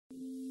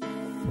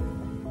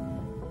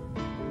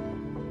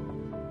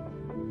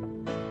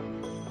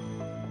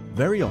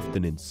Very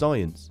often in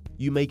science,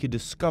 you make a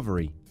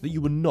discovery that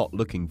you were not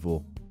looking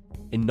for.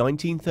 In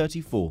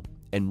 1934,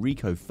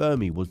 Enrico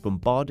Fermi was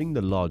bombarding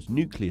the large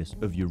nucleus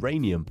of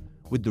uranium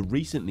with the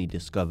recently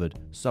discovered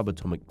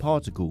subatomic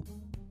particle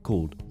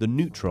called the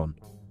neutron.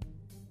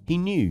 He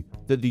knew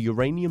that the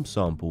uranium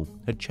sample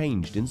had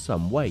changed in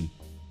some way,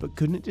 but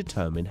couldn't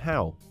determine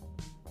how.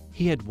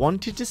 He had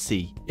wanted to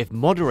see if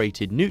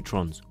moderated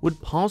neutrons would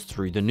pass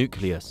through the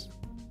nucleus.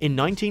 In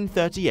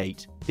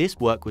 1938, this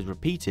work was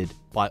repeated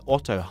by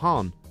Otto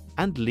Hahn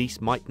and Lise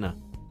Meitner.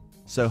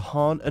 So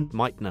Hahn and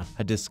Meitner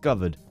had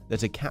discovered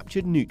that a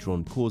captured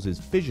neutron causes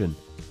fission,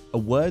 a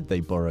word they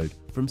borrowed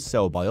from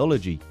cell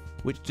biology,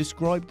 which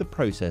described the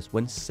process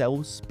when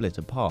cells split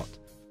apart.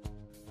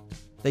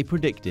 They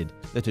predicted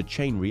that a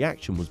chain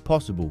reaction was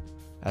possible,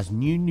 as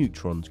new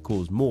neutrons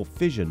cause more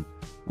fission,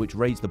 which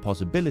raised the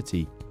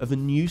possibility of a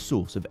new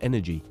source of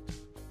energy.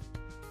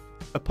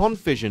 Upon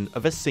fission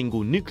of a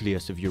single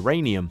nucleus of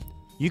uranium,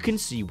 you can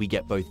see we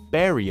get both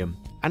barium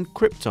and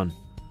krypton,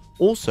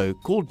 also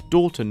called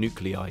daughter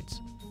nuclides,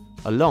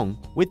 along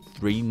with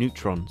 3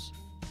 neutrons.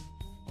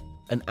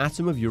 An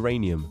atom of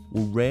uranium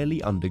will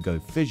rarely undergo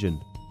fission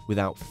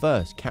without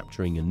first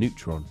capturing a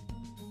neutron.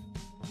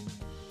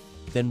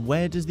 Then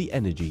where does the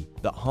energy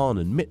that Hahn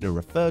and Meitner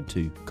referred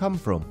to come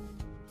from?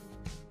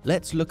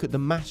 Let's look at the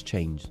mass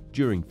change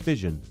during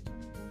fission.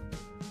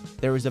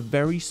 There is a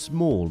very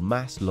small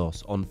mass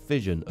loss on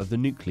fission of the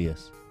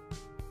nucleus.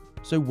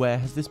 So where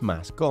has this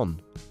mass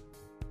gone?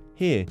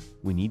 Here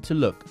we need to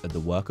look at the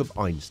work of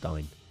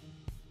Einstein.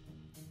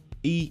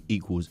 E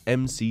equals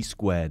mc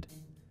squared.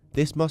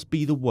 This must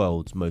be the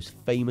world's most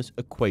famous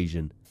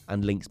equation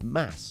and links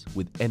mass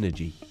with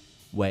energy,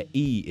 where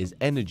E is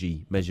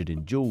energy measured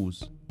in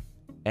joules,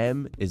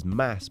 m is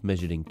mass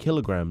measured in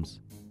kilograms,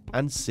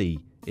 and c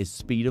is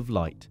speed of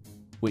light,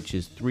 which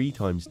is 3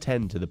 ×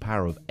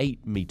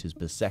 10⁸ meters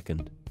per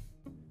second.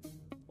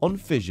 On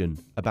fission,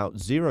 about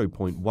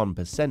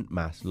 0.1%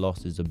 mass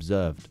loss is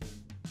observed.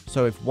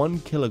 So if 1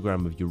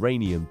 kilogram of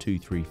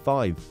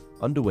uranium-235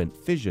 underwent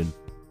fission,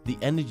 the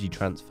energy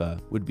transfer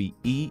would be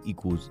E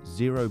equals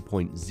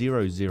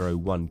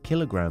 0.001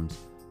 kilograms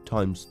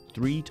times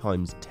 3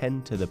 ×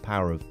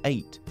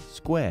 10⁸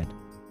 squared,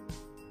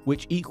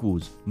 which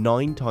equals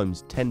 9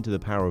 ×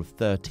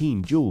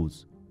 10⁻13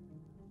 joules.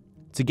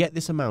 To get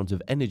this amount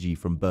of energy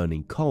from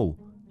burning coal,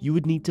 you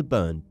would need to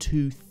burn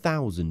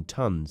 2,000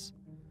 tons.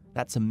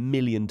 That's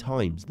 1,000,000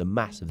 times the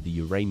mass of the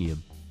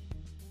uranium.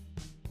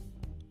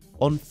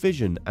 On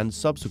fission and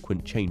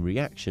subsequent chain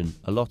reaction,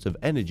 a lot of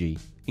energy,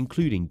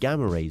 including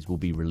gamma rays, will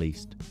be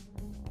released.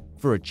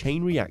 For a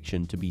chain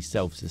reaction to be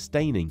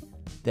self-sustaining,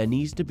 there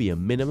needs to be a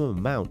minimum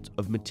amount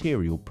of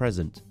material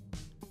present.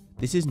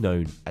 This is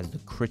known as the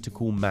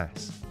critical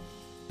mass.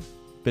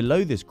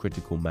 Below this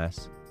critical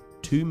mass,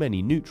 too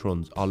many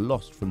neutrons are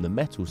lost from the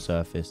metal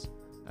surface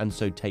and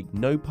so take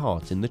no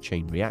part in the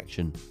chain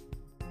reaction.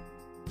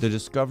 The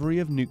discovery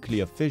of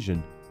nuclear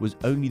fission was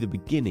only the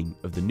beginning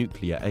of the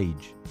nuclear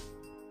age.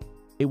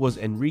 It was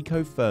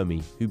Enrico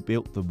Fermi who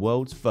built the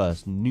world's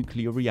first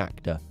nuclear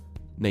reactor,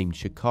 named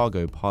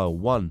Chicago Pile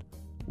 1,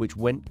 which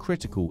went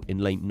critical in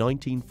late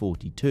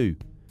 1942,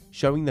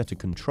 showing that a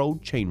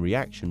controlled chain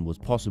reaction was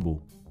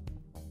possible.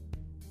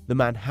 The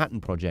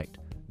Manhattan Project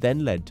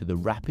then led to the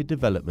rapid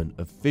development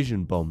of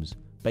fission bombs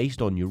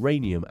based on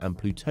uranium and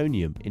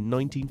plutonium in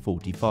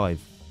 1945.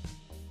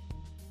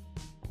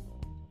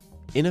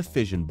 In a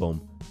fission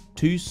bomb,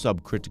 2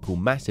 subcritical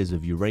masses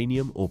of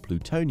uranium or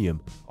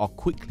plutonium are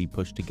quickly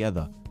pushed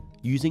together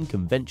using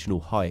conventional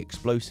high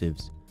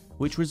explosives,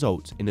 which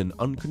results in an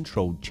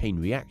uncontrolled chain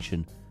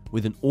reaction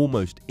with an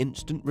almost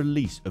instant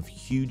release of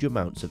huge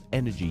amounts of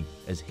energy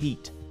as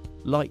heat,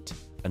 light,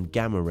 and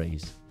gamma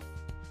rays.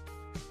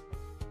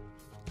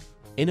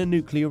 In a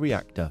nuclear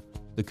reactor,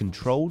 the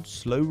controlled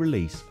slow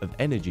release of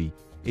energy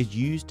is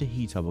used to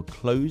heat up a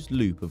closed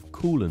loop of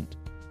coolant,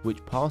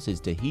 which passes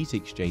to heat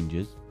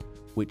exchangers,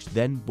 which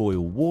then boil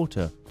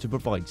water to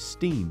provide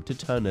steam to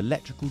turn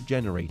electrical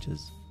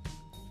generators.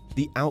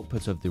 The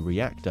output of the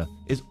reactor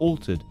is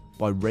altered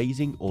by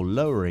raising or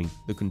lowering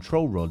the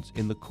control rods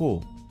in the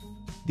core.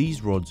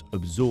 These rods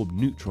absorb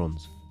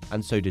neutrons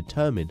and so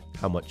determine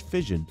how much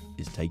fission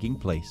is taking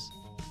place.